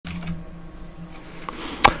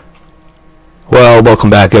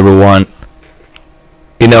Welcome back, everyone.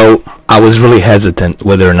 You know, I was really hesitant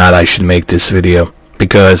whether or not I should make this video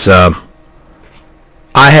because I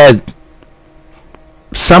had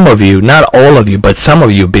some of you, not all of you, but some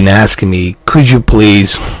of you have been asking me, could you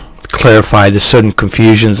please clarify the certain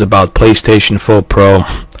confusions about PlayStation 4 Pro?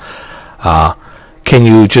 Can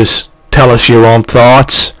you just tell us your own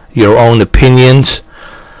thoughts, your own opinions?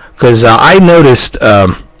 Because I noticed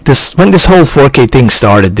when this whole 4K thing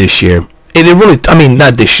started this year, it really, I mean,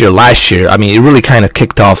 not this year, last year. I mean, it really kind of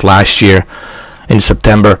kicked off last year in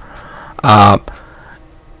September. There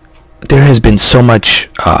has been so much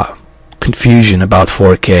confusion about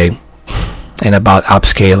 4K and about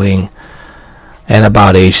upscaling and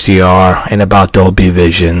about HDR and about Dolby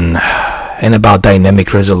Vision and about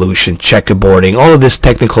dynamic resolution, checkerboarding, all of this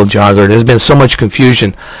technical jargon. There's been so much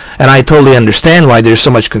confusion, and I totally understand why there's so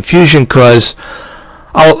much confusion, because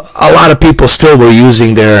a lot of people still were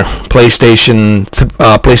using their PlayStation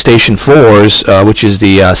 4s, which is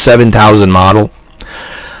the 7000 model,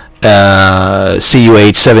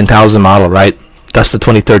 CUH 7000 model, right? That's the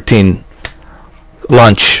 2013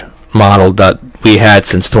 launch model that we had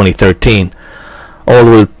since 2013, all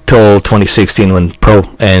the way till 2016 when Pro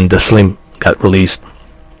and the Slim got released.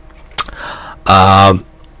 I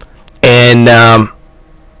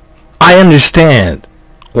understand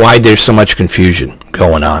why there's so much confusion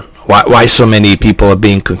going on. Why so many people are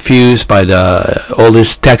being confused by all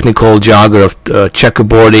this technical jargon of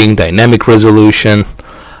checkerboarding, dynamic resolution,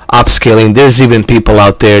 upscaling. There's even people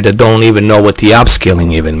out there that don't even know what the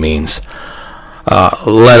upscaling even means,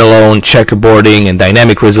 let alone checkerboarding and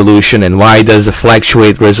dynamic resolution, and why does it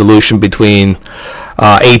fluctuate resolution between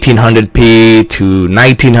 1800p to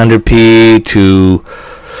 1900p to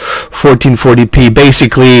 1440p.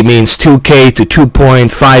 Basically means 2K to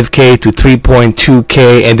 2.5K to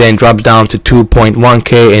 3.2K, and then drops down to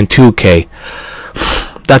 2.1K and 2K.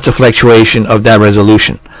 That's a fluctuation of that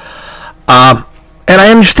resolution. And I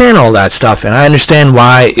understand all that stuff, and I understand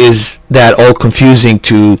why is that all confusing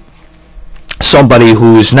to somebody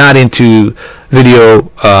who is not into video,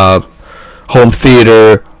 home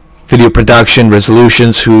theater, video production,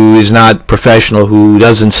 resolutions, who is not professional, who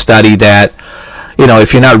doesn't study that. You know,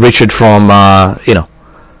 if you're not Richard from,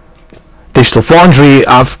 Digital Foundry,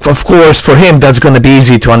 of course, for him, that's going to be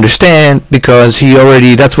easy to understand, because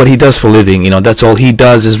that's what he does for a living. You know, that's all he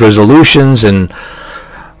does is resolutions and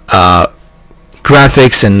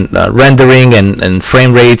graphics and rendering and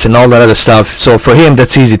frame rates and all that other stuff. So for him,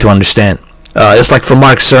 that's easy to understand. It's like for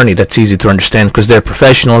Mark Cerny, that's easy to understand, because they're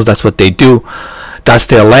professionals. That's what they do. That's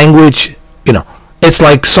their language. You know, it's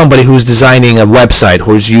like somebody who's designing a website,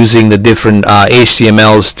 who's using the different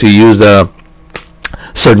HTMLs to use the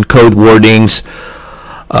certain code wordings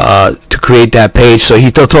to create that page. So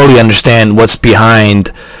he totally understand what's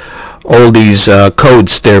behind all these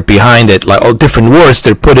codes. They're behind it, like all different words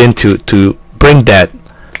they're put into to bring that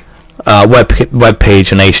web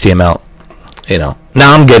page in HTML. You know,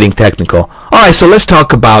 now I'm getting technical. Alright, so let's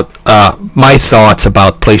talk about my thoughts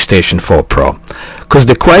about PlayStation 4 Pro, because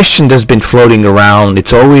the question that's been floating around,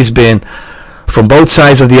 it's always been from both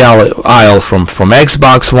sides of the aisle, from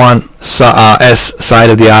Xbox One S side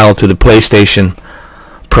of the aisle to the PlayStation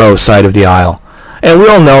Pro side of the aisle. And we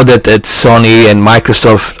all know that Sony and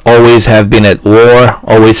Microsoft always have been at war,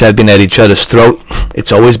 always have been at each other's throat.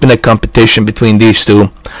 It's always been a competition between these two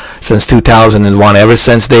since 2001, ever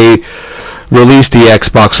since they released the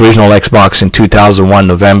original Xbox in 2001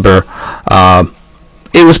 November.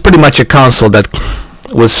 It was pretty much a console that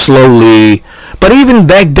was slowly, but even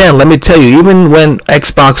back then, let me tell you, even when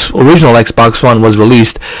original Xbox One was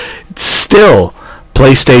released, still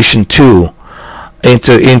PlayStation 2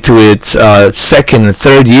 into its second and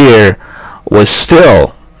third year was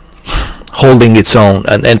still holding its own,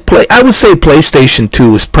 and I would say PlayStation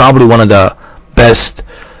 2 is probably one of the best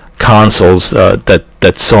consoles that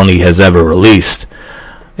Sony has ever released.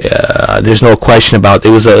 There's no question about it.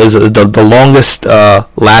 It was the longest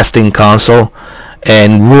lasting console,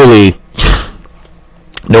 and really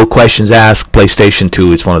no questions asked, PlayStation 2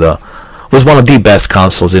 was one of the best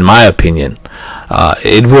consoles in my opinion.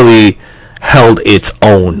 It really held its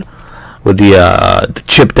own with the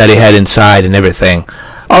chip that it had inside and everything.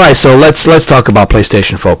 Alright, so let's talk about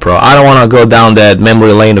PlayStation 4 Pro. I don't want to go down that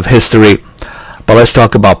memory lane of history, but let's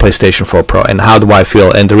talk about PlayStation 4 Pro and how do I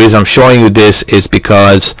feel. And the reason I'm showing you this is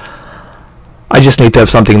because I just need to have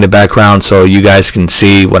something in the background so you guys can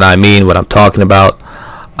see what I mean, what I'm talking about.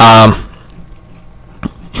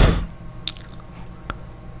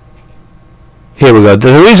 Here we go.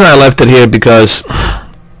 The reason I left it here because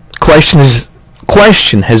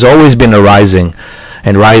question has always been arising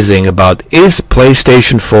and rising about, is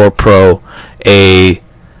PlayStation 4 Pro a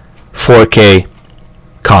 4K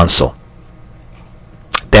console?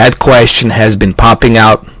 That question has been popping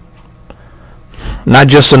out, not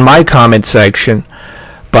just in my comment section,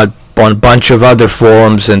 but on a bunch of other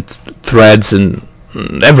forums and threads and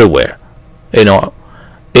everywhere. You know,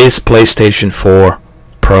 is PlayStation 4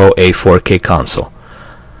 Pro a 4K console?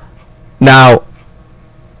 Now,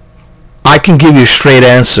 I can give you a straight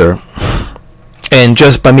answer, and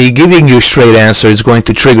just by me giving you a straight answer is going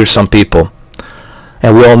to trigger some people.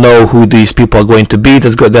 And we all know who these people are going to be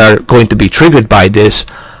that are going to be triggered by this.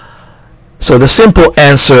 So the simple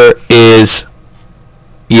answer is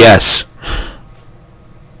yes.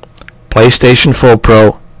 PlayStation 4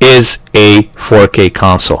 Pro is a 4K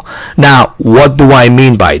console. Now, what do I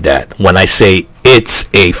mean by that when I say it's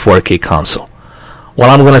a 4K console? Well,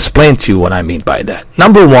 I'm going to explain to you what I mean by that.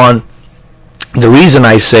 Number one, the reason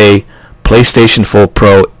I say PlayStation 4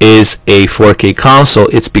 Pro is a 4K console,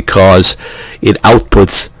 it's because it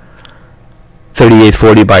outputs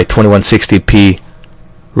 3840 by 2160p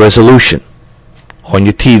resolution on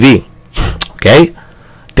your TV. Okay?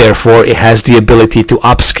 Therefore, it has the ability to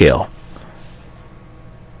upscale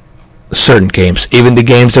certain games, even the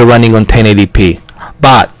games that are running on 1080p.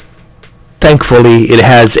 But thankfully, it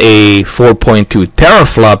has a 4.2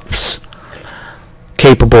 teraflops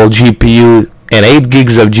capable GPU and 8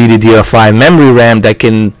 gigs of GDDR5 memory RAM that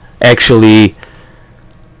can actually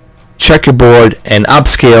checkerboard and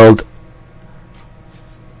upscaled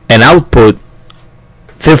and output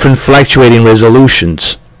different fluctuating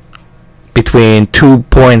resolutions between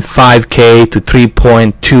 2.5K to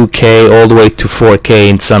 3.2K all the way to 4K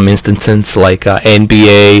in some instances, like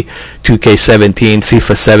NBA 2K17,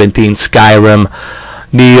 FIFA 17, Skyrim,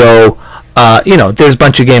 Neo. You know, there's a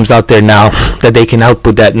bunch of games out there now that they can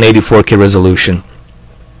output that in 84K resolution.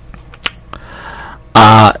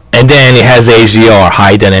 And then it has HDR,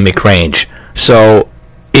 high dynamic range. So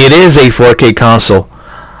it is a 4K console.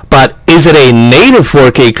 But is it a native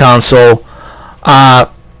 4K console?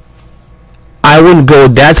 I wouldn't go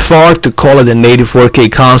that far to call it a native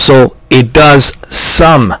 4K console. It does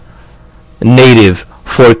some native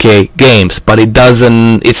 4K games, but it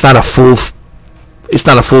doesn't. It's not a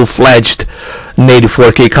full-fledged native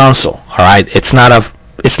 4K console. All right, it's not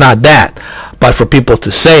that. But for people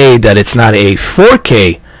to say that it's not a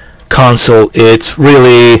 4K console, it's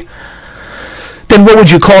really, then what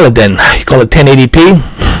would you call it then? You call it 1080p?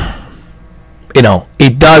 You know,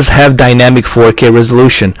 it does have dynamic 4K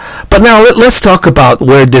resolution. But now let's talk about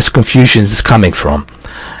where this confusion is coming from.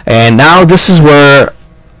 And now this is where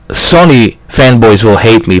Sony fanboys will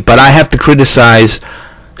hate me, but I have to criticize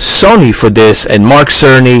Sony for this, and Mark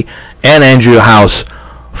Cerny and Andrew House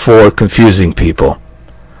for confusing people.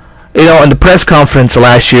 You know, in the press conference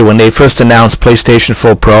last year when they first announced PlayStation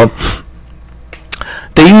 4 Pro,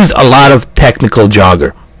 they used a lot of technical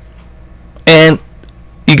jargon. And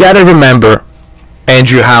you got to remember,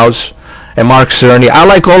 Andrew House and Mark Cerny, I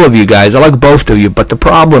like all of you guys, I like both of you, but the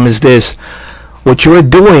problem is this: what you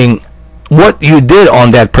did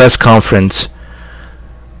on that press conference,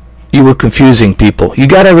 you were confusing people. You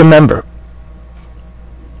got to remember,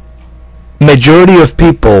 majority of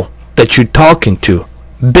people that you're talking to,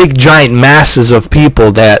 big giant masses of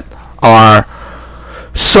people that are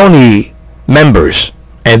Sony members,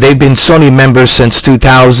 and they've been Sony members since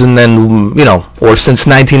 2000 and, you know, or since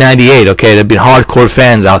 1998, okay? They've been hardcore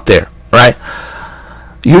fans out there, right?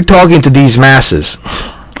 You're talking to these masses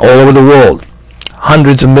all over the world,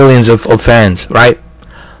 hundreds of millions of fans, right?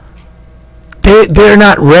 They're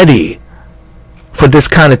not ready for this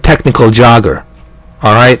kind of technical jargon,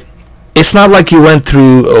 all right? It's not like you went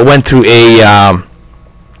through a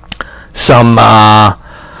some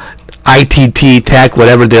ITT tech,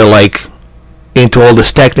 whatever they're like, into all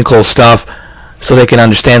this technical stuff so they can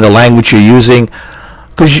understand the language you're using.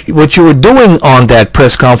 Because what you were doing on that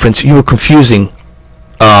press conference, you were confusing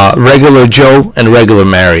regular Joe and regular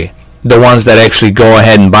Mary, the ones that actually go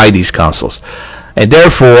ahead and buy these consoles. And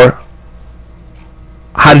therefore,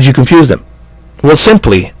 how did you confuse them? Well,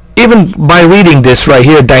 simply, even by reading this right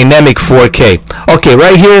here, dynamic 4K. Okay,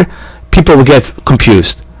 right here, people will get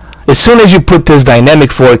confused. As soon as you put this dynamic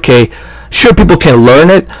 4K, sure, people can learn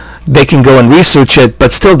it, they can go and research it,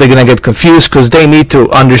 but still they're going to get confused because they need to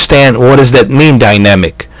understand what does that mean,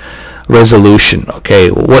 dynamic resolution.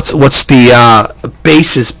 Okay, what's the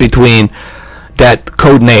basis between that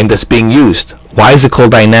code name that's being used? Why is it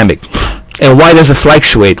called dynamic? And why does it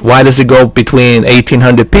fluctuate? Why does it go between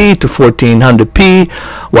 1800p to 1400p?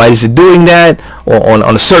 Why is it doing that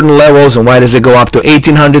on certain levels? And why does it go up to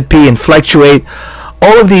 1800p and fluctuate?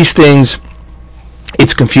 All of these things,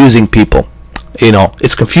 it's confusing people. You know,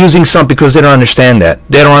 it's confusing some because they don't understand that.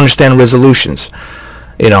 They don't understand resolutions.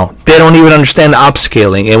 You know, they don't even understand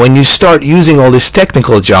upscaling. And when you start using all this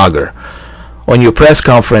technical jargon on your press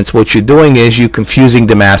conference, what you're doing is you're confusing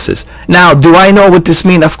the masses. Now, do I know what this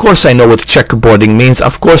means? Of course I know what checkerboarding means.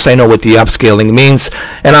 Of course I know what the upscaling means.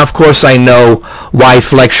 And of course I know why it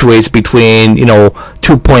fluctuates between, you know,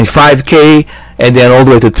 2.5K and then all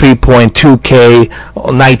the way to 3.2K,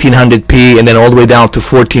 1900p, and then all the way down to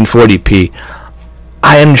 1440p.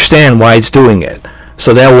 I understand why it's doing it.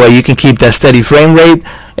 So that way you can keep that steady frame rate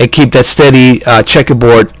and keep that steady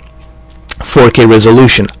checkerboard 4K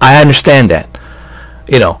resolution. I understand that,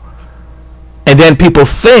 you know. And then people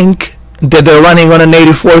think that they're running on a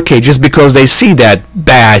native 4K just because they see that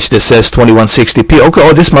badge that says 2160p. Okay,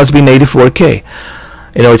 oh, this must be native 4K.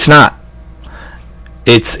 You know, it's not.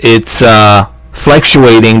 It's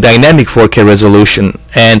fluctuating dynamic 4K resolution.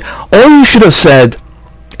 And all you should have said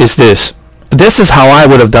is this. This is how I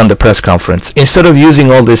would have done the press conference. Instead of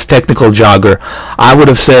using all this technical jargon, I would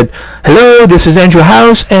have said, hello, this is Andrew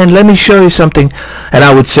House, and let me show you something. And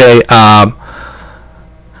I would say,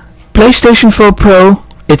 PlayStation 4 Pro,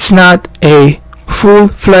 it's not a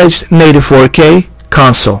full-fledged native 4K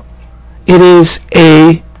console. It is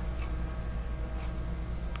a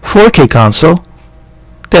 4K console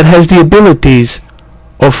that has the abilities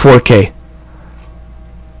of 4K.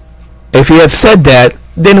 If you have said that,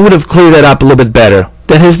 then it would have cleared that up a little bit better.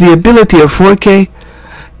 That has the ability of 4K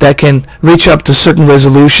that can reach up to certain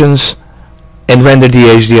resolutions and render the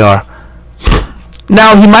HDR.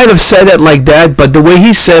 Now, he might have said it like that, but the way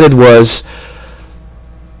he said it was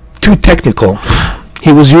too technical.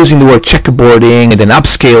 He was using the word checkerboarding and then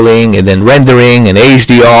upscaling and then rendering and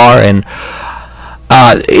HDR, and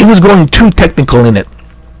he was going too technical in it,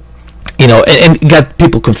 you know, and got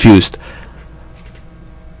people confused.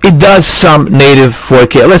 It does some native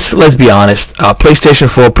 4K. Let's be honest. PlayStation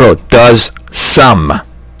 4 Pro does some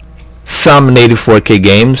native 4K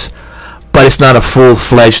games, but it's not a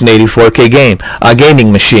full-fledged native 4K game. A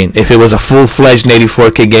gaming machine. If it was a full-fledged native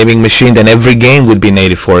 4K gaming machine, then every game would be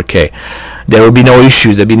native 4K. There would be no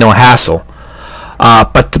issues. There'd be no hassle.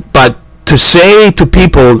 But to say to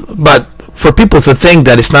people, but for people to think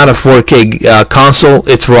that it's not a 4K console,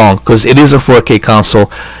 it's wrong, because it is a 4K console.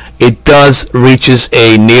 It does reaches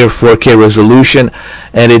a near 4K resolution,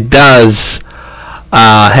 and it does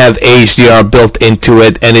have HDR built into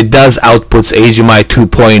it, and it does outputs HDMI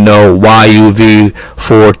 2.0 YUV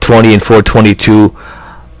 420 and 422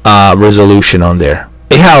 resolution on there.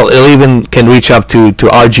 Hell, it even can reach up to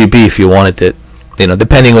RGB if you wanted it, you know,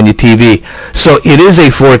 depending on your TV. So it is a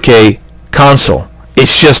 4K console.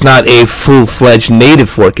 It's just not a full-fledged native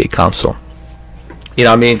 4K console. You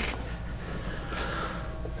know what I mean?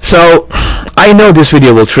 So I know this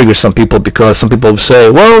video will trigger some people, because some people will say,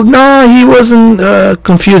 well, no, he wasn't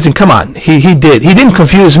confusing. Come on, he did. He didn't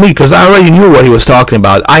confuse me, because I already knew what he was talking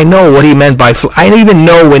about. I know what he meant by I even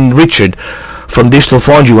know when Richard from Digital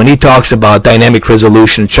Foundry, when he talks about dynamic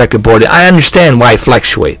resolution, checkerboard, I understand why it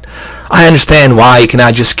fluctuate. I understand why you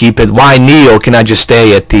cannot just keep it, why Neo cannot just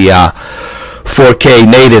stay at the 4K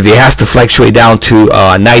native. It has to fluctuate down to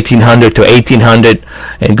 1900 to 1800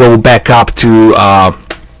 and go back up to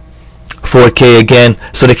 4K again,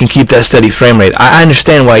 so they can keep that steady frame rate. I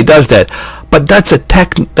understand why he does that, but that's a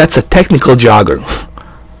technical jargon.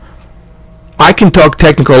 I can talk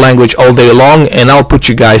technical language all day long, and I'll put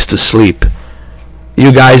you guys to sleep.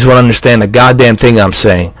 You guys won't understand a goddamn thing I'm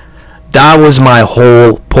saying. That was my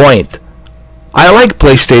whole point. I like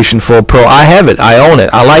PlayStation 4 Pro. I have it. I own it.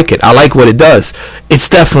 I like it. I like what it does. It's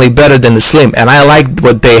definitely better than the Slim, and I like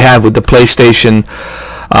what they have with the PlayStation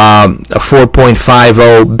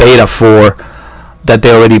 4.50 Beta 4 that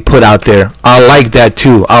they already put out there. I like that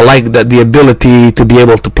too. I like that the ability to be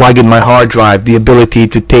able to plug in my hard drive, the ability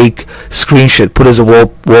to take screenshot, put as a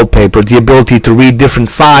wallpaper, the ability to read different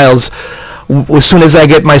files. As soon as I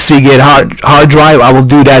get my Seagate hard drive, I will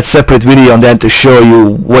do that separate video on that to show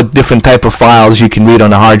you what different type of files you can read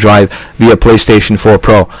on a hard drive via PlayStation 4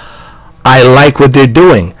 Pro. I like what they're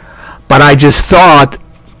doing, but I just thought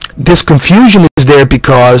this confusion is there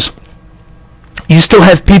because you still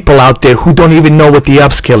have people out there who don't even know what the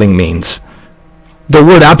upscaling means. The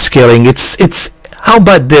word upscaling, it's how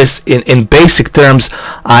about this, in basic terms,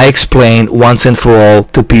 I explain once and for all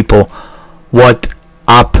to people what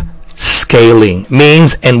upscaling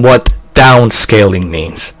means and what downscaling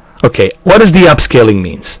means. Okay, what does the upscaling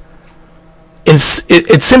means?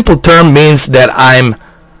 Its simple term means that I'm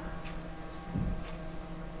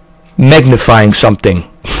magnifying something.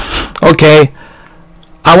 Okay,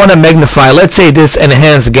 I want to magnify, let's say this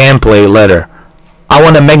enhanced gameplay letter. I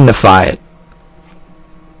want to magnify it.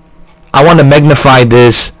 I want to magnify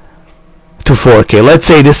this to 4K. Let's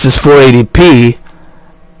say this is 480p,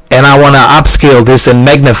 and I want to upscale this and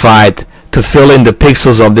magnify it to fill in the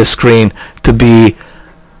pixels of the screen to be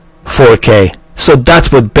 4K. So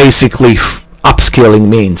that's what basically upscaling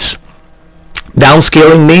means.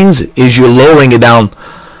 Downscaling means is you're lowering it down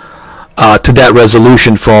to that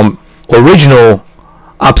resolution from original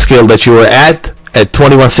upscale that you were at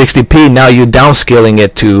 2160p. Now you're downscaling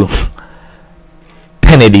it to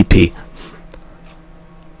 1080p.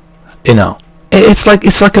 You know, it's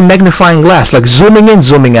like a magnifying glass, like zooming in,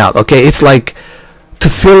 zooming out. Okay, it's like to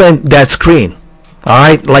fill in that screen. All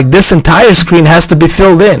right, like this entire screen has to be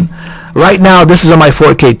filled in. Right now, this is on my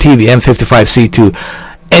 4K TV, M55C2.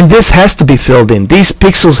 And this has to be filled in. These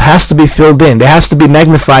pixels has to be filled in. They has to be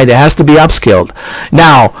magnified. It has to be upscaled.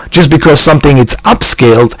 Now, just because something is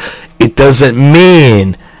upscaled, it doesn't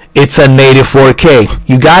mean it's a native 4K.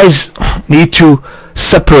 You guys need to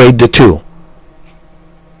separate the two.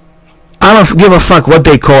 I don't give a fuck what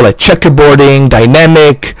they call it. Checkerboarding,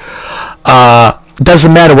 dynamic,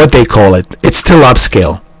 doesn't matter what they call it. It's still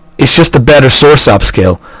upscale. It's just a better source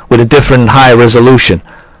upscale with a different high resolution.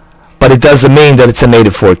 But it doesn't mean that it's a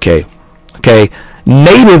native 4K. Okay?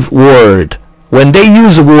 Native word. When they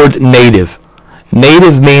use the word native,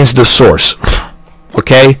 native means the source.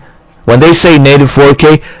 Okay? When they say native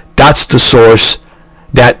 4K, that's the source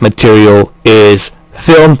that material is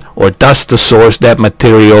filmed, or that's the source that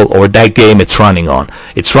material or that game it's running on.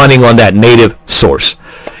 It's running on that native source.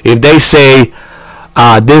 If they say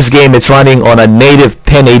this game it's running on a native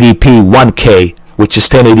 1080p 1K, which is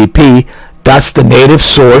 1080p, that's the native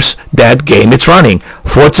source that game it's running.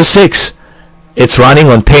 Forza 6, it's running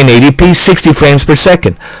on 1080p 60 frames per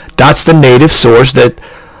second. That's the native source that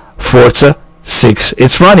Forza 6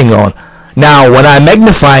 it's running on. Now when I'm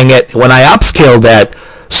magnifying it, when I upscale that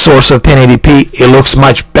source of 1080p, it looks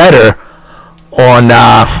much better on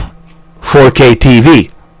 4K TV.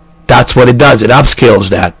 That's what it does. It upscales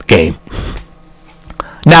that game.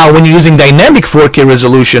 Now when you're using dynamic 4K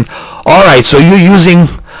resolution, alright, so you're using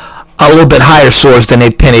a little bit higher source than a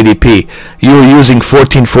 1080p. You're using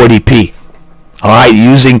 1440p. Alright,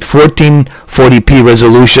 using 1440p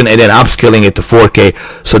resolution and then upscaling it to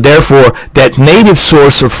 4K. So therefore, that native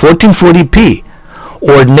source of 1440p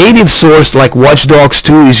or native source like Watch Dogs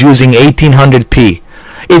 2 is using 1800p.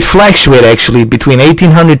 It fluctuates actually between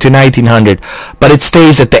 1800 to 1900, but it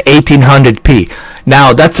stays at the 1800p.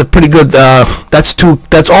 Now that's a pretty good. That's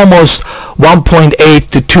almost 1.8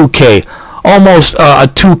 to 2K. Almost a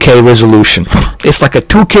 2K resolution. It's like a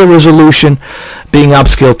 2K resolution being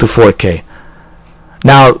upscaled to 4K.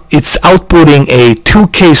 Now it's outputting a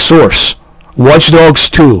 2K source. Watch Dogs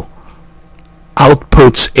 2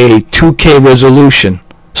 outputs a 2K resolution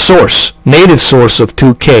source, native source of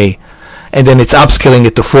 2K, and then it's upscaling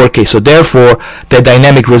it to 4K. So therefore, the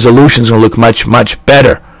dynamic resolution is going to look much, much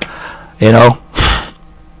better. You know,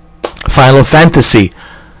 Final Fantasy,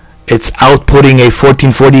 it's outputting a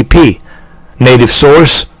 1440p native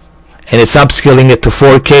source, and it's upscaling it to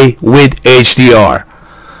 4K with HDR.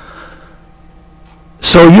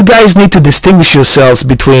 So you guys need to distinguish yourselves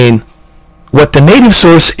between what the native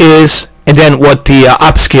source is and then what the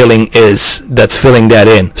upscaling is that's filling that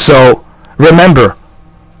in. So remember,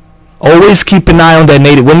 always keep an eye on that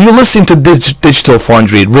native. When you listen to Digital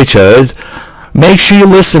Foundry, Richard, make sure you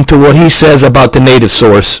listen to what he says about the native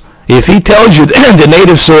source. If he tells you the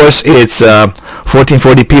native source it's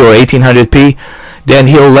 1440p or 1800p, then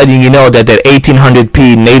he'll letting you know that that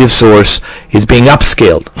 1800p native source is being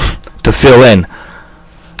upscaled to fill in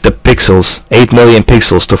the pixels, 8 million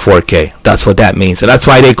pixels to 4K. That's what that means, and that's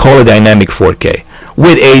why they call it dynamic 4K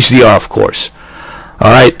with HDR, of course. All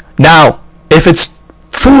right. Now, if it's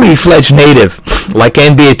fully fledged native like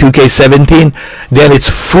NBA 2K17, then it's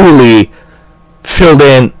fully filled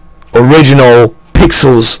in original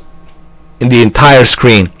pixels in the entire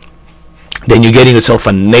screen. Then you're getting yourself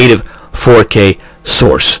a native 4K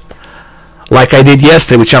source, like I did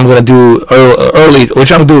yesterday, which I'm going to do early,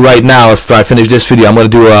 which I'm going to do right now. After I finish this video, I'm going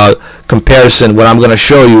to do a comparison where I'm going to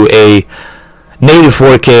show you a native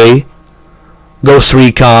 4K Ghost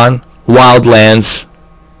Recon Wildlands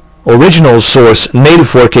original source, native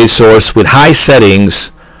 4K source with high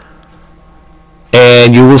settings,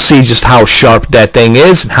 and you will see just how sharp that thing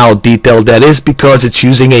is and how detailed that is because it's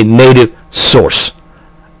using a native source.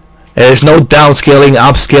 There's no downscaling,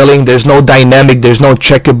 upscaling, there's no dynamic, there's no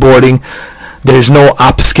checkerboarding, there's no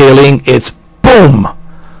upscaling. It's boom,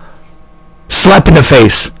 slap in the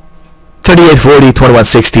face, 3840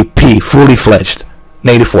 2160p fully fledged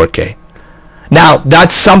native 4K. Now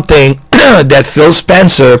that's something that Phil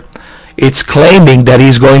Spencer it's claiming that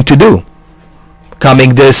he's going to do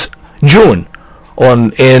coming this June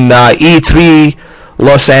in E3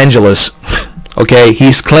 Los Angeles. Okay,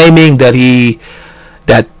 he's claiming that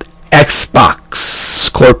that Xbox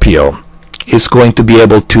Scorpio is going to be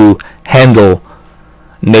able to handle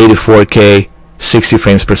native 4K 60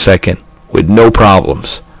 frames per second with no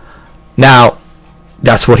problems. Now,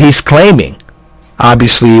 that's what he's claiming.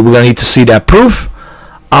 Obviously, we're going to need to see that proof.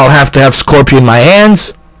 I'll have to have Scorpio in my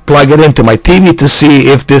hands, plug it into my TV to see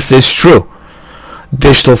if this is true.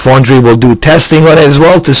 Digital Foundry will do testing on it as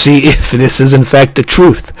well to see if this is in fact the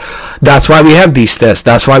truth. That's why we have these tests.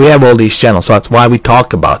 That's why we have all these channels. That's why we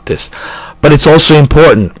talk about this. But it's also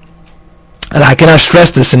important, and I cannot stress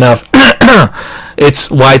this enough, it's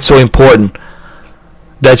why it's so important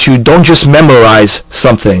that you don't just memorize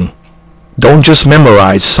something. Don't just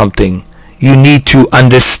memorize something. You need to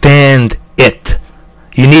understand it.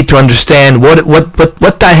 You need to understand what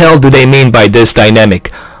the hell do they mean by this dynamic?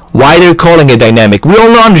 Why they're calling it dynamic? We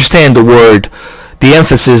all understand the word, the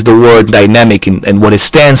emphasis, the word dynamic, and what it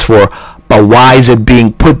stands for. But why is it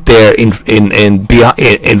being put there in front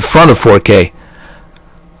of 4K?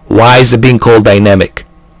 Why is it being called dynamic?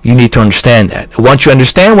 You need to understand that. Once you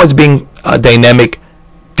understand what's being dynamic,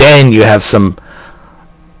 then you have some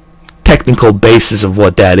technical basis of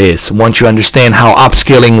what that is. Once you understand how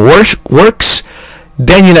upscaling works,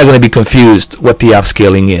 then you're not going to be confused what the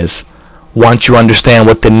upscaling is. Once you understand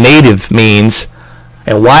what the native means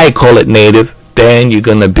and why I call it native, then you're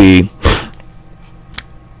going to be,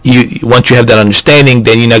 once you have that understanding,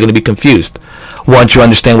 then you're not going to be confused. Once you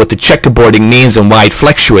understand what the checkerboarding means and why it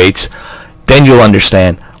fluctuates, then you'll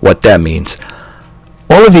understand what that means.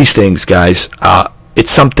 All of these things, guys,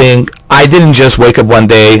 it's something I didn't just wake up one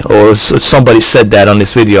day, or somebody said that on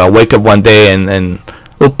this video. I wake up one day and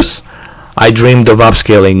oops, I dreamed of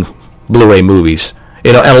upscaling Blu-ray movies.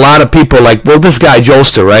 You know, and a lot of people like, well, this guy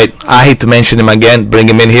Joelster, right? I hate to mention him again, bring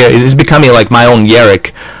him in here. He's becoming like my own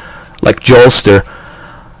Yarrick, like Joelster.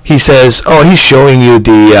 He says, oh, he's showing you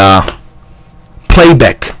the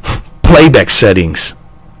playback settings.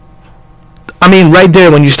 I mean, right there,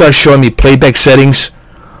 when you start showing me playback settings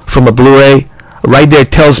from a Blu-ray, right there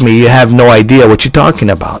tells me you have no idea what you're talking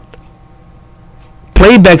about.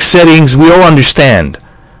 Playback settings, we all understand.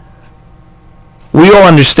 We all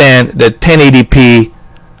understand that 1080p,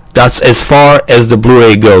 that's as far as the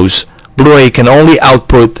Blu-ray goes. Blu-ray can only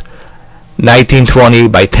output 1920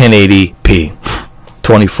 by 1080p,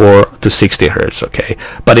 24 to 60 hertz, okay?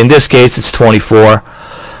 But in this case, it's 24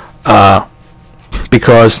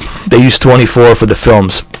 because they use 24 for the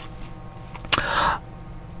films.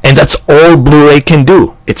 And that's all Blu-ray can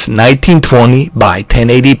do. It's 1920 by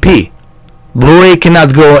 1080p. Blu-ray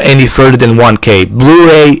cannot go any further than 1K.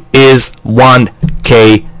 Blu-ray is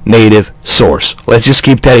 1K native source. Let's just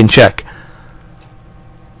keep that in check.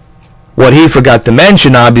 What he forgot to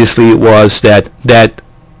mention, obviously, was that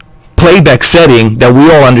playback setting that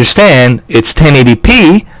we all understand, it's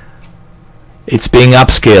 1080p, it's being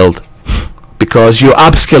upscaled because you're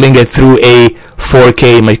upscaling it through a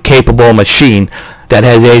 4K capable machine that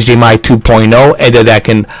has HDMI 2.0 and that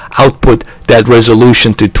can output that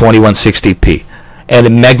resolution to 2160p, and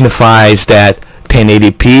it magnifies that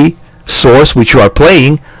 1080p source which you are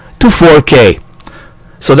playing to 4K.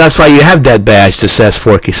 So that's why you have that badge that says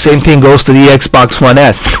 4K. Same thing goes to the Xbox One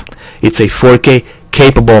S. It's a 4K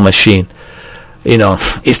capable machine. You know,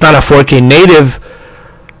 it's not a 4K native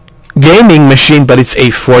gaming machine, but it's a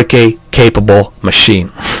 4K capable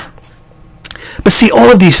machine. But see, all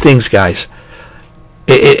of these things, guys,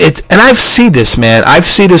 and I've seen this, man. I've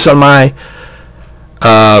seen this on my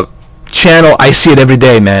channel. I see it every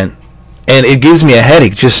day, man, and it gives me a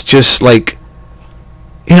headache. Just like,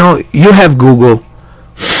 you know, you have Google,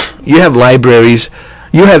 you have libraries,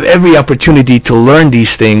 you have every opportunity to learn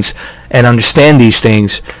these things and understand these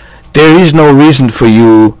things. There is no reason for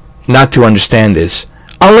you not to understand this,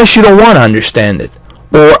 unless you don't want to understand it,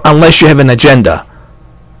 or unless you have an agenda.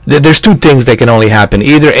 There's two things that can only happen.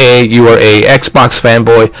 Either A, you are a Xbox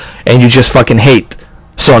fanboy and you just fucking hate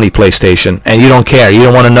Sony PlayStation and you don't care, you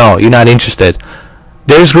don't want to know, you're not interested.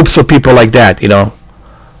 There's groups of people like that, you know.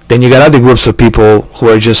 Then you got other groups of people who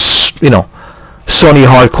are just, you know, Sony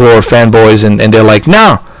hardcore fanboys, and they're like,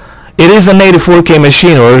 no, it is a native 4K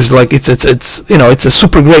machine, or it's like it's you know, it's a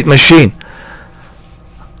super great machine.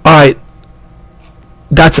 Alright,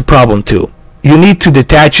 that's a problem too. You need to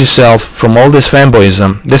detach yourself from all this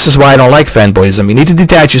fanboyism. This is why I don't like fanboyism. You need to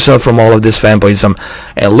detach yourself from all of this fanboyism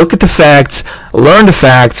and look at the facts, learn the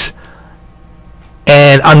facts,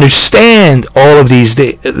 and understand all of these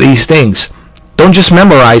things. Don't just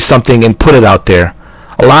memorize something and put it out there.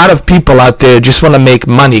 A lot of people out there just want to make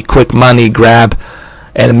money, quick money grab,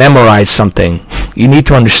 and memorize something. You need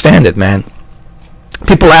to understand it, man.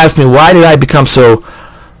 People ask me, why did I become so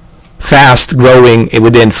fast growing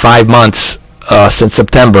within 5 months since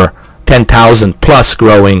September? 10,000 plus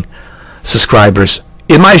growing subscribers.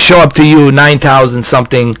 It might show up to you 9,000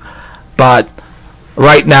 something, but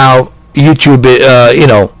right now YouTube,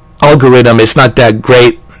 algorithm is not that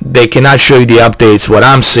great. They cannot show you the updates. What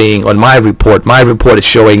I'm seeing on my report is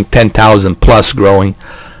showing 10,000 plus growing.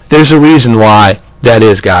 There's a reason why that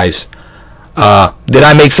is, guys. Did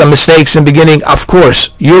I make some mistakes in the beginning? Of course.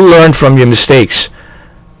 You learn from your mistakes,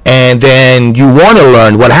 and then you want to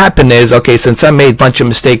learn. What happened is, okay, since I made a bunch of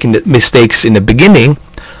mistakes in the beginning,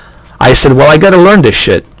 I said, well, I got to learn this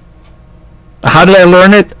shit. How did I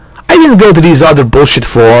learn it? I didn't go to these other bullshit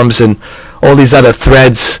forums and all these other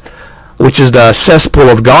threads, which is the cesspool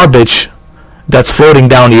of garbage that's floating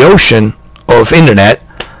down the ocean of internet.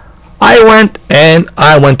 I went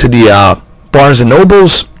to the Barnes and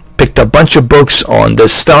Nobles, picked a bunch of books on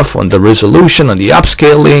this stuff, on the resolution, on the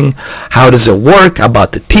upscaling, how does it work,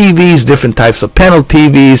 about the TVs, different types of panel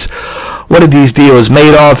TVs, what are these deals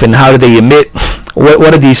made of, and how do they emit,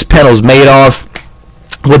 what are these panels made of,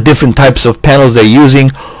 what different types of panels they're using,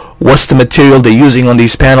 what's the material they're using on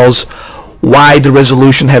these panels, why the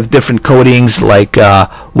resolution have different coatings like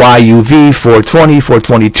YUV, 420,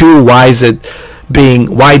 422,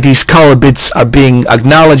 why these color bits are being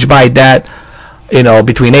acknowledged by that,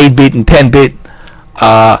 between 8-bit and 10-bit,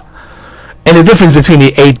 and the difference between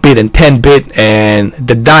the 8-bit and 10-bit, and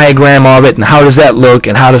the diagram of it, and how does that look,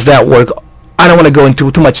 and how does that work. I don't want to go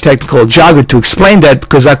into too much technical jargon to explain that,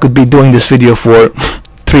 because I could be doing this video for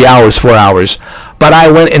 3 hours, 4 hours. But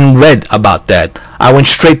I went and read about that. I went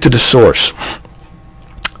straight to the source.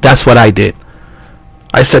 That's what I did.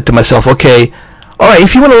 I said to myself, okay, all right,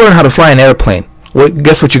 if you want to learn how to fly an airplane, well,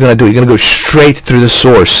 guess what you're going to do? You're going to go straight through the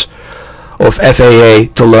source of FAA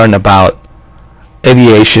to learn about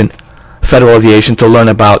aviation, federal aviation, to learn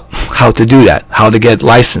about how to do that, how to get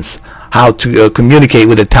licensed, how to communicate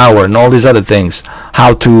with the tower and all these other things,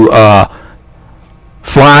 how to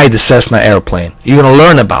fly the Cessna airplane. You're going to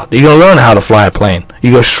learn about it. You're going to learn how to fly a plane.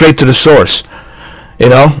 You go straight to the source. You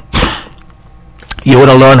want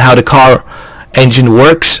to learn how the car engine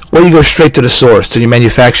works? Well, you go straight to the source, to the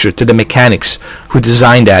manufacturer, to the mechanics who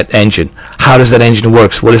designed that engine. How does that engine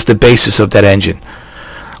work? What is the basis of that engine?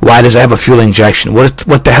 Why does it have a fuel injection? What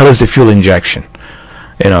the hell is the fuel injection?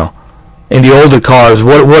 In the older cars,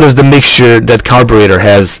 what is the mixture that carburetor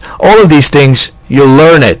has? All of these things, you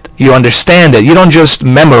learn it. You understand it. You don't just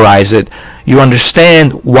memorize it. You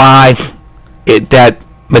understand why that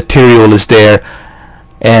material is there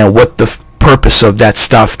and what the purpose of that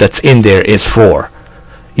stuff that's in there is for.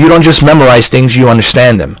 You don't just memorize things, you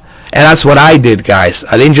understand them. And that's what I did, guys.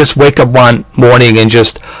 I didn't just wake up one morning and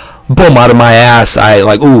just boom, out of my ass, I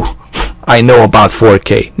know about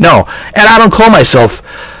 4K. No. And I don't call myself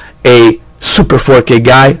a super 4K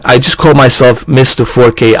guy. I just call myself Mr.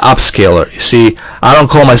 4K upscaler. You see, I don't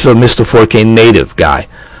call myself Mr. 4K native guy,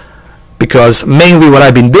 because mainly what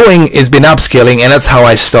I've been doing is been upscaling, and that's how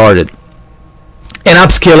I started. And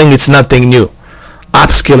upscaling, it's nothing new.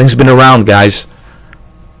 Upskilling's been around, guys.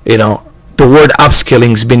 The word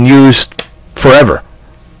upskilling's been used forever.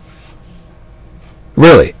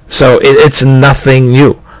 Really. So it's nothing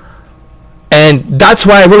new. And that's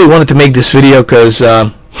why I really wanted to make this video, because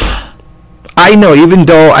I know, even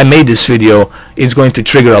though I made this video, it's going to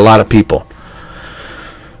trigger a lot of people.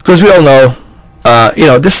 Because we all know,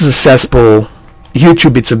 this is a cesspool.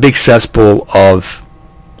 YouTube, it's a big cesspool of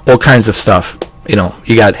all kinds of stuff.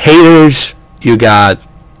 You got haters, you got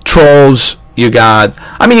trolls, you got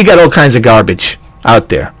all kinds of garbage out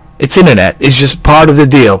there. It's internet. It's just part of the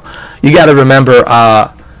deal. You got to remember,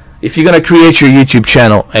 if you're going to create your YouTube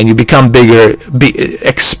channel and you become bigger,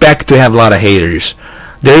 expect to have a lot of haters.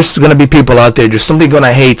 There's going to be people out there just simply going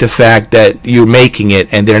to hate the fact that you're making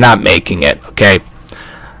it and they're not making it, okay?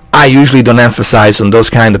 I usually don't emphasize on those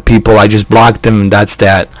kind of people. I just block them, and that's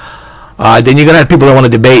that. Then you're going to have people that want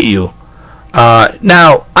to debate you.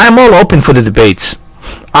 Now, I'm all open for the debates.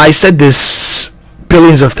 I said this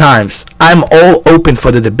billions of times. I'm all open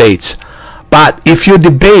for the debates. But if your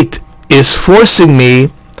debate is forcing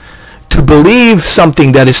me to believe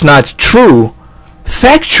something that is not true,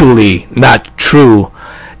 factually not true,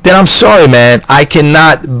 then I'm sorry, man. I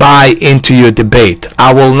cannot buy into your debate.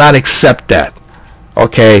 I will not accept that.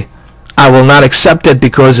 Okay? I will not accept it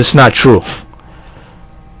because it's not true.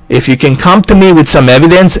 If you can come to me with some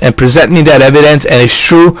evidence and present me that evidence and it's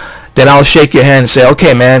true, then I'll shake your hand and say,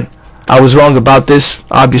 okay, man, I was wrong about this.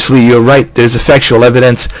 Obviously, you're right. There's factual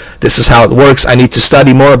evidence. This is how it works. I need to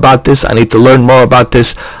study more about this. I need to learn more about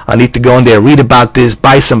this. I need to go in there, read about this,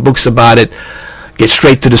 buy some books about it, get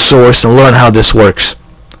straight to the source, and learn how this works.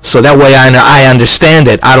 So that way I understand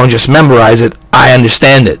it. I don't just memorize it. I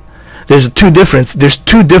understand it. There's two different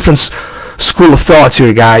school of thoughts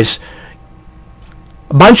here, guys.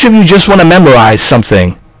 A bunch of you just want to memorize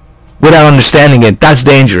something without understanding it. That's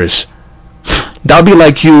dangerous. That'll be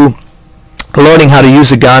like you learning how to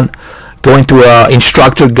use a gun, going to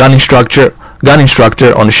a gun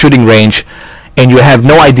instructor on a shooting range, and you have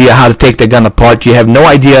no idea how to take the gun apart. You have no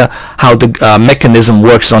idea how the mechanism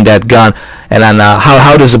works on that gun, and then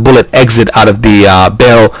how does a bullet exit out of the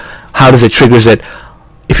barrel, how does it triggers it.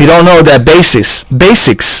 If you don't know the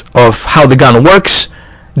basics of how the gun works,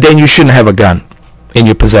 then you shouldn't have a gun in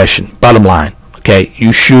your possession. Bottom line, okay?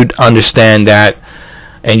 You should understand that,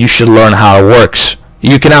 and you should learn how it works.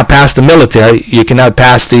 You cannot pass the military. You cannot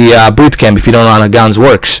pass the boot camp if you don't know how guns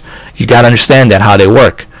works. You got to understand that, how they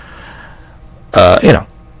work. You know,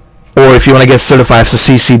 or if you want to get certified as a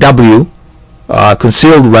CCW,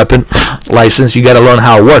 concealed weapon license, you got to learn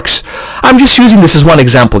how it works. I'm just using this as one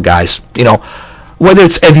example, guys. You know, whether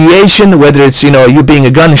it's aviation, whether it's, you know, you being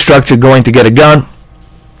a gun instructor going to get a gun,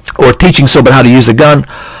 or teaching somebody how to use a gun,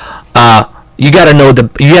 you got to know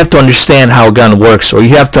you have to understand how a gun works, or you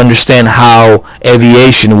have to understand how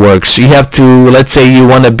aviation works. You have to, let's say you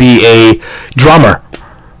want to be a drummer.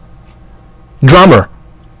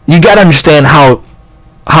 You got to understand how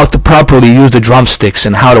to properly use the drumsticks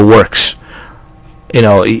and how it works. You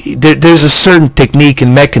know, there's a certain technique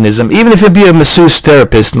and mechanism. Even if you be a masseuse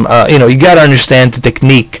therapist, you know, you got to understand the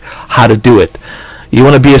technique, how to do it. You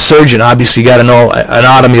want to be a surgeon, obviously you got to know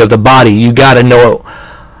anatomy of the body. You got to know,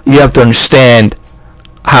 you have to understand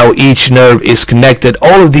how each nerve is connected.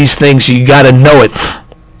 All of these things, you got to know it.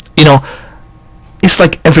 You know, it's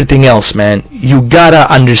like everything else, man. You got to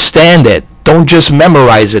understand it. Don't just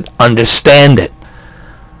memorize it, understand it.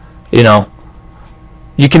 You know,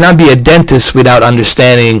 you cannot be a dentist without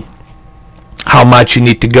understanding how much you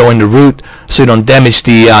need to go in the root so you don't damage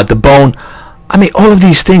the bone. I mean, all of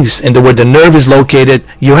these things, and where the nerve is located,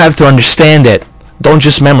 you have to understand it. Don't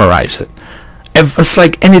just memorize it. It's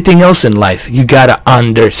like anything else in life. You gotta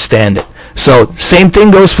understand it. So, same thing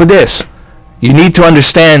goes for this. You need to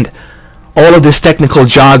understand all of this technical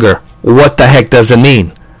jargon. What the heck does it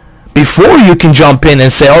mean? Before you can jump in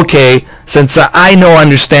and say, okay, since I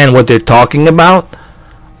understand what they're talking about,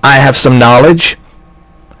 I have some knowledge,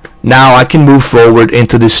 now I can move forward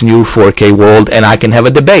into this new 4K world and I can have a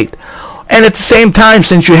debate. And at the same time,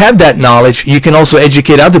 since you have that knowledge, you can also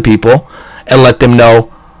educate other people and let them know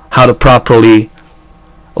how to properly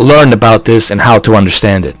learn about this and how to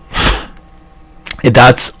understand it.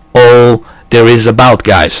 That's all there is about,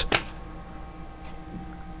 guys.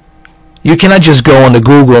 You cannot just go on the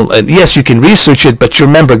Google, and yes, you can research it, but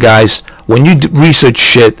remember, guys, when you research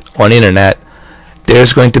shit on internet,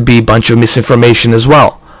 there's going to be a bunch of misinformation as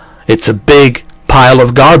well. It's a big pile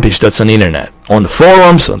of garbage that's on the internet, on the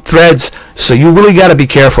forums, on threads, so you really got to be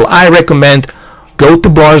careful. I recommend go to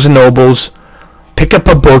Barnes & Nobles, pick up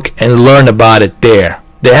a book, and learn about it there.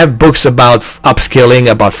 They have books about upskilling,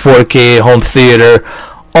 about 4K, home theater,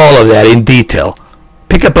 all of that in detail.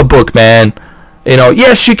 Pick up a book, man. You know,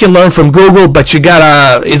 yes, you can learn from Google, but you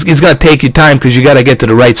gotta, it's gonna take you time because you gotta get to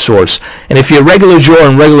the right source. And if you're regular Joe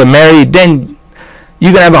and regular Mary, then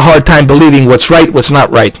you're gonna have a hard time believing what's right, what's not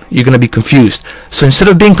right. You're gonna be confused. So instead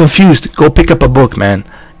of being confused, go pick up a book, man,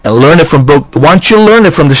 and learn it from book. Once you learn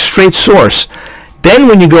it from the straight source, then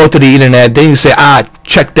when you go to the internet, then you say,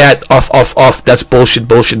 check that off. That's bullshit.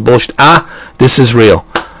 This is real.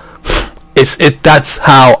 That's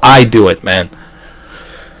how I do it, man.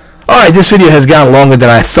 Alright, this video has gone longer than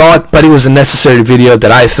I thought, but it was a necessary video that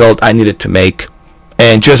I felt I needed to make.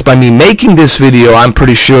 And just by me making this video, I'm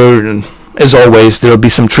pretty sure, as always, there will be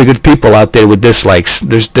some triggered people out there with dislikes.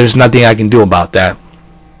 There's nothing I can do about that.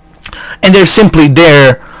 And they're simply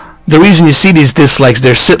there. The reason you see these dislikes,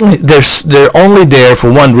 they're only there for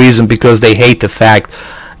one reason, because they hate the fact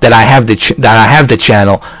that I have the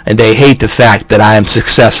channel, and they hate the fact that I am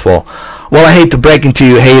successful. Well, I hate to break into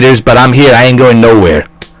you haters, but I'm here. I ain't going nowhere.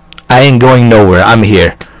 I'm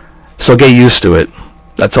here. So get used to it.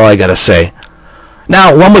 That's all I gotta say.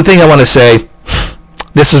 Now, one more thing I want to say.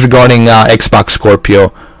 This is regarding Xbox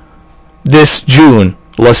Scorpio. This June,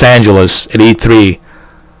 Los Angeles at E3.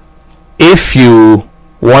 If you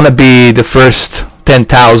want to be the first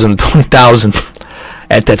 10,000, 20,000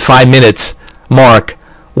 at that 5 minutes mark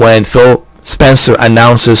when Phil Spencer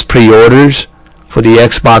announces pre-orders for the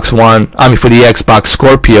Xbox One, for the Xbox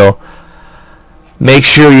Scorpio, make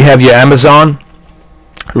sure you have your Amazon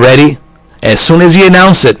ready. As soon as he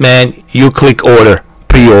announces it, man, you click order,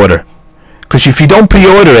 pre-order. Because if you don't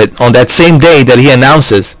pre-order it on that same day that he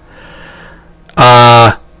announces,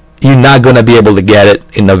 you're not going to be able to get it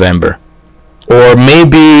in November. Or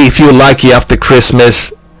maybe if you're lucky after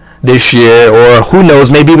Christmas this year, or who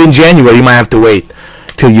knows, maybe even January, you might have to wait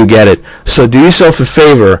till you get it. So do yourself a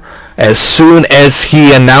favor. As soon as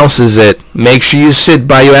he announces it, make sure you sit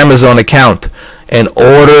by your Amazon account and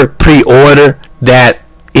pre-order that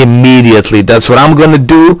immediately. That's what I'm going to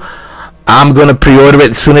do. I'm going to pre-order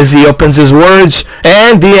it as soon as he opens his words.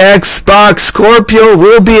 And the Xbox Scorpio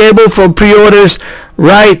will be able for pre-orders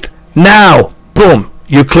right now. Boom.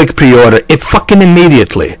 You click pre-order. It fucking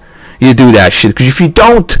immediately. You do that shit. Because if you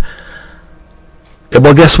don't,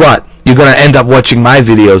 well, guess what? You're going to end up watching my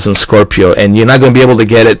videos on Scorpio. And you're not going to be able to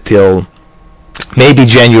get it till maybe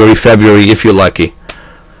January, February if you're lucky.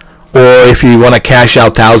 Or if you want to cash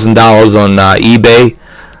out $1,000 on eBay.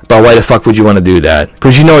 But why the fuck would you want to do that?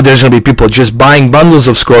 Because you know there's going to be people just buying bundles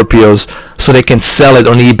of Scorpios so they can sell it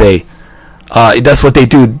on eBay. That's what they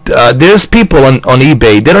do. There's people on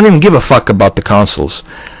eBay, they don't even give a fuck about the consoles.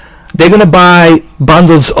 They're going to buy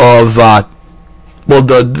bundles of, well,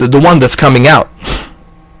 the one that's coming out.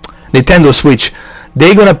 Nintendo Switch.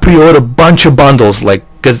 They're going to pre-order a bunch of bundles, like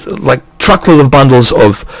truckload of bundles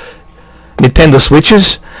of Nintendo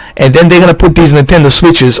Switches. And then they're going to put these Nintendo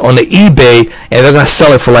Switches on the eBay, and they're going to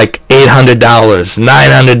sell it for like $800,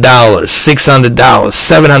 $900, $600,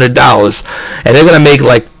 $700. And they're going to make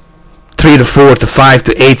like $3,000 to $4,000 to $5,000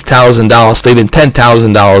 to $8,000 to even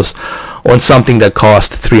 $10,000 on something that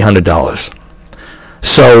cost $300.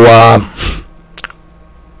 So,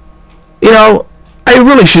 you know, I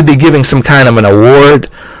really should be giving some kind of an award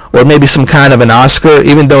or maybe some kind of an Oscar,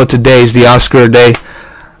 even though today is the Oscar day.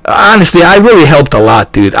 Honestly, I really helped a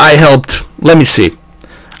lot, dude. I helped the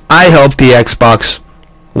Xbox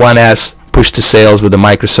One S push the sales with the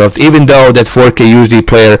Microsoft, even though that 4K UHD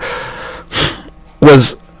player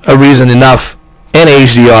was a reason enough, and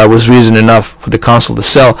HDR was reason enough for the console to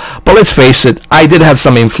sell. But let's face it, I did have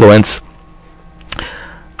some influence.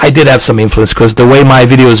 Because the way my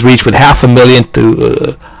videos reached with 500,000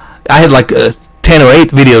 to, I had like 10 or 8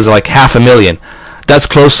 videos like 500,000. That's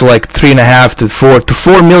close to like 3.5 to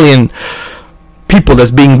 4 million people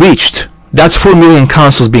that's being reached. That's 4 million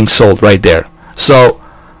consoles being sold right there. So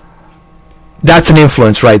that's an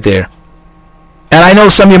influence right there. And I know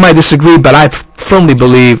some of you might disagree, but I firmly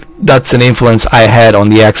believe that's an influence I had on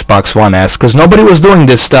the Xbox One S, because nobody was doing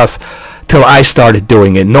this stuff till I started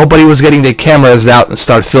doing it. Nobody was getting their cameras out and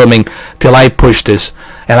start filming till I pushed this.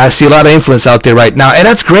 And I see a lot of influence out there right now, and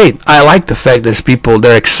that's great. I like the fact there's people,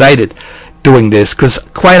 they're excited doing this, because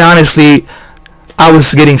quite honestly, I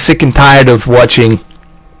was getting sick and tired of watching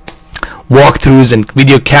walkthroughs and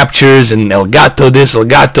video captures and Elgato this,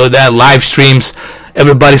 Elgato that, live streams.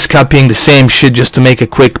 Everybody's copying the same shit just to make a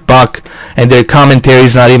quick buck, and their commentary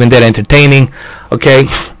is not even that entertaining, okay?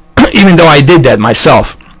 Even though I did that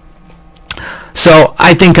myself. So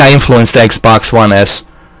I think I influenced the Xbox One S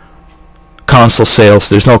console sales.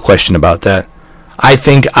 There's no question about that. I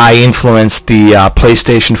think I influenced the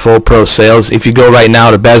PlayStation 4 Pro sales. If you go right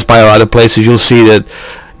now to Best Buy or other places, you'll see that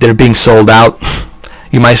they're being sold out.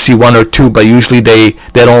 You might see one or two, but usually they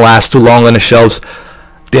don't last too long on the shelves.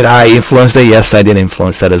 Did I influence that? Yes, I did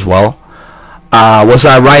influence that as well. Was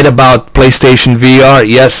I right about PlayStation VR?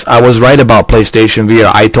 Yes, I was right about PlayStation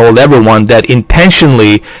VR. I told everyone that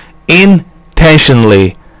intentionally,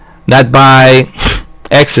 not by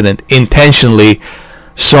accident, intentionally,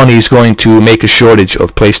 Sony is going to make a shortage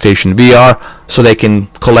of PlayStation VR so they can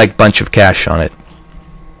collect a bunch of cash on it.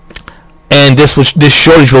 And this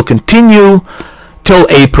shortage will continue till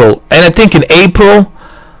April. And I think in April,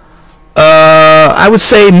 I would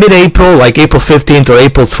say mid-April, like April 15th or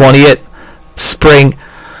April 20th, spring,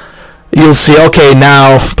 you'll see, okay,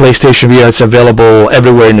 now PlayStation VR is available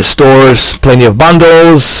everywhere in the stores. Plenty of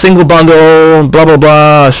bundles, single bundle, blah, blah,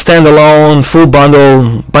 blah, standalone, full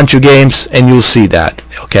bundle, bunch of games, and you'll see that,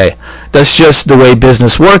 okay? That's just the way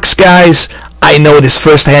business works, guys. I know this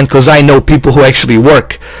firsthand because I know people who actually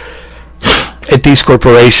work at these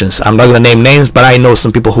corporations. I'm not going to name names, but I know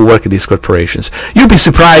some people who work at these corporations. You'd be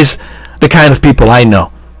surprised the kind of people I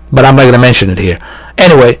know, but I'm not going to mention it here.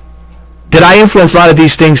 Anyway, did I influence a lot of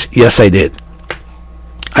these things? Yes, I did.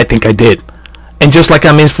 I think I did. And just like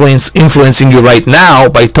I'm influencing you right now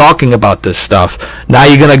by talking about this stuff, now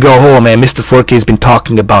you're going to go, oh man, Mr. 4K has been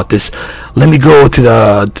talking about this. Let me go to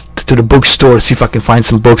the bookstore, see if I can find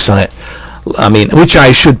some books on it. I mean, which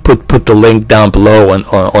I should put the link down below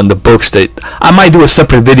on the books. That I might do a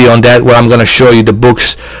separate video on that where I'm going to show you the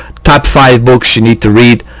books top 5 books you need to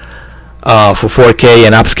read for 4K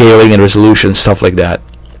and upscaling and resolution, stuff like that.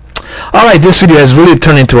 Alright, this video has really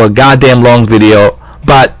turned into a goddamn long video,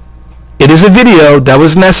 but it is a video that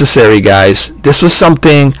was necessary, guys. This was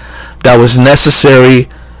something that was necessary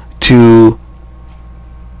to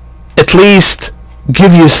at least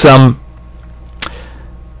give you some...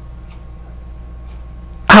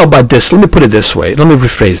 How about this? Let me put it this way. Let me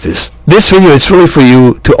rephrase this. This video is really for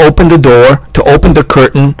you to open the door, to open the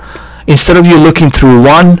curtain. Instead of you looking through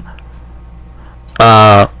one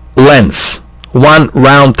lens, one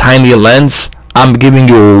round tiny lens, I'm giving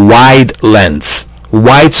you a wide lens,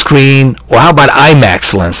 widescreen, or how about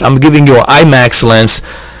IMAX lens? I'm giving you an IMAX lens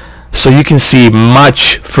so you can see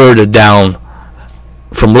much further down,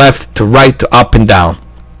 from left to right to up and down,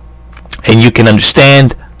 and you can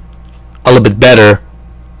understand a little bit better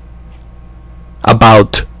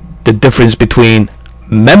about the difference between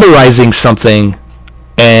memorizing something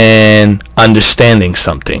and understanding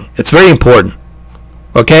something. It's very important.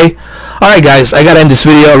 Okay? Alright guys, I gotta end this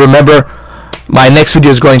video. Remember, my next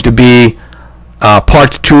video is going to be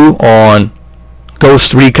part 2 on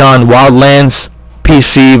Ghost Recon Wildlands,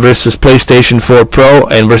 PC versus PlayStation 4 Pro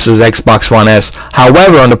and versus Xbox One S.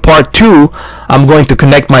 However, on the part 2, I'm going to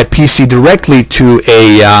connect my PC directly to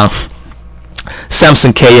a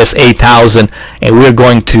Samsung KS8000, and we're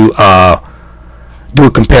going to do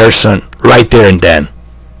a comparison right there and then.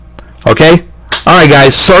 Okay? Alright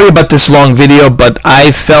guys, sorry about this long video, but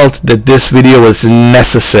I felt that this video was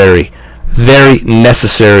necessary, very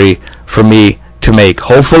necessary for me to make.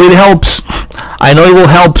 Hopefully it helps. I know it will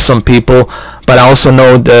help some people, but I also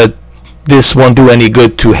know that this won't do any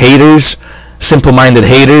good to haters, simple-minded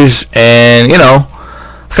haters, and, you know,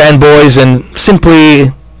 fanboys and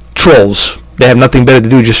simply trolls. They have nothing better to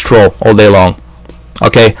do, just troll all day long.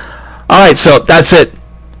 Okay? Alright, so that's it.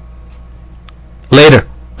 Later.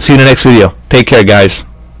 See you in the next video. Take care, guys.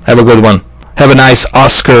 Have a good one. Have a nice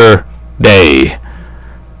Oscar day.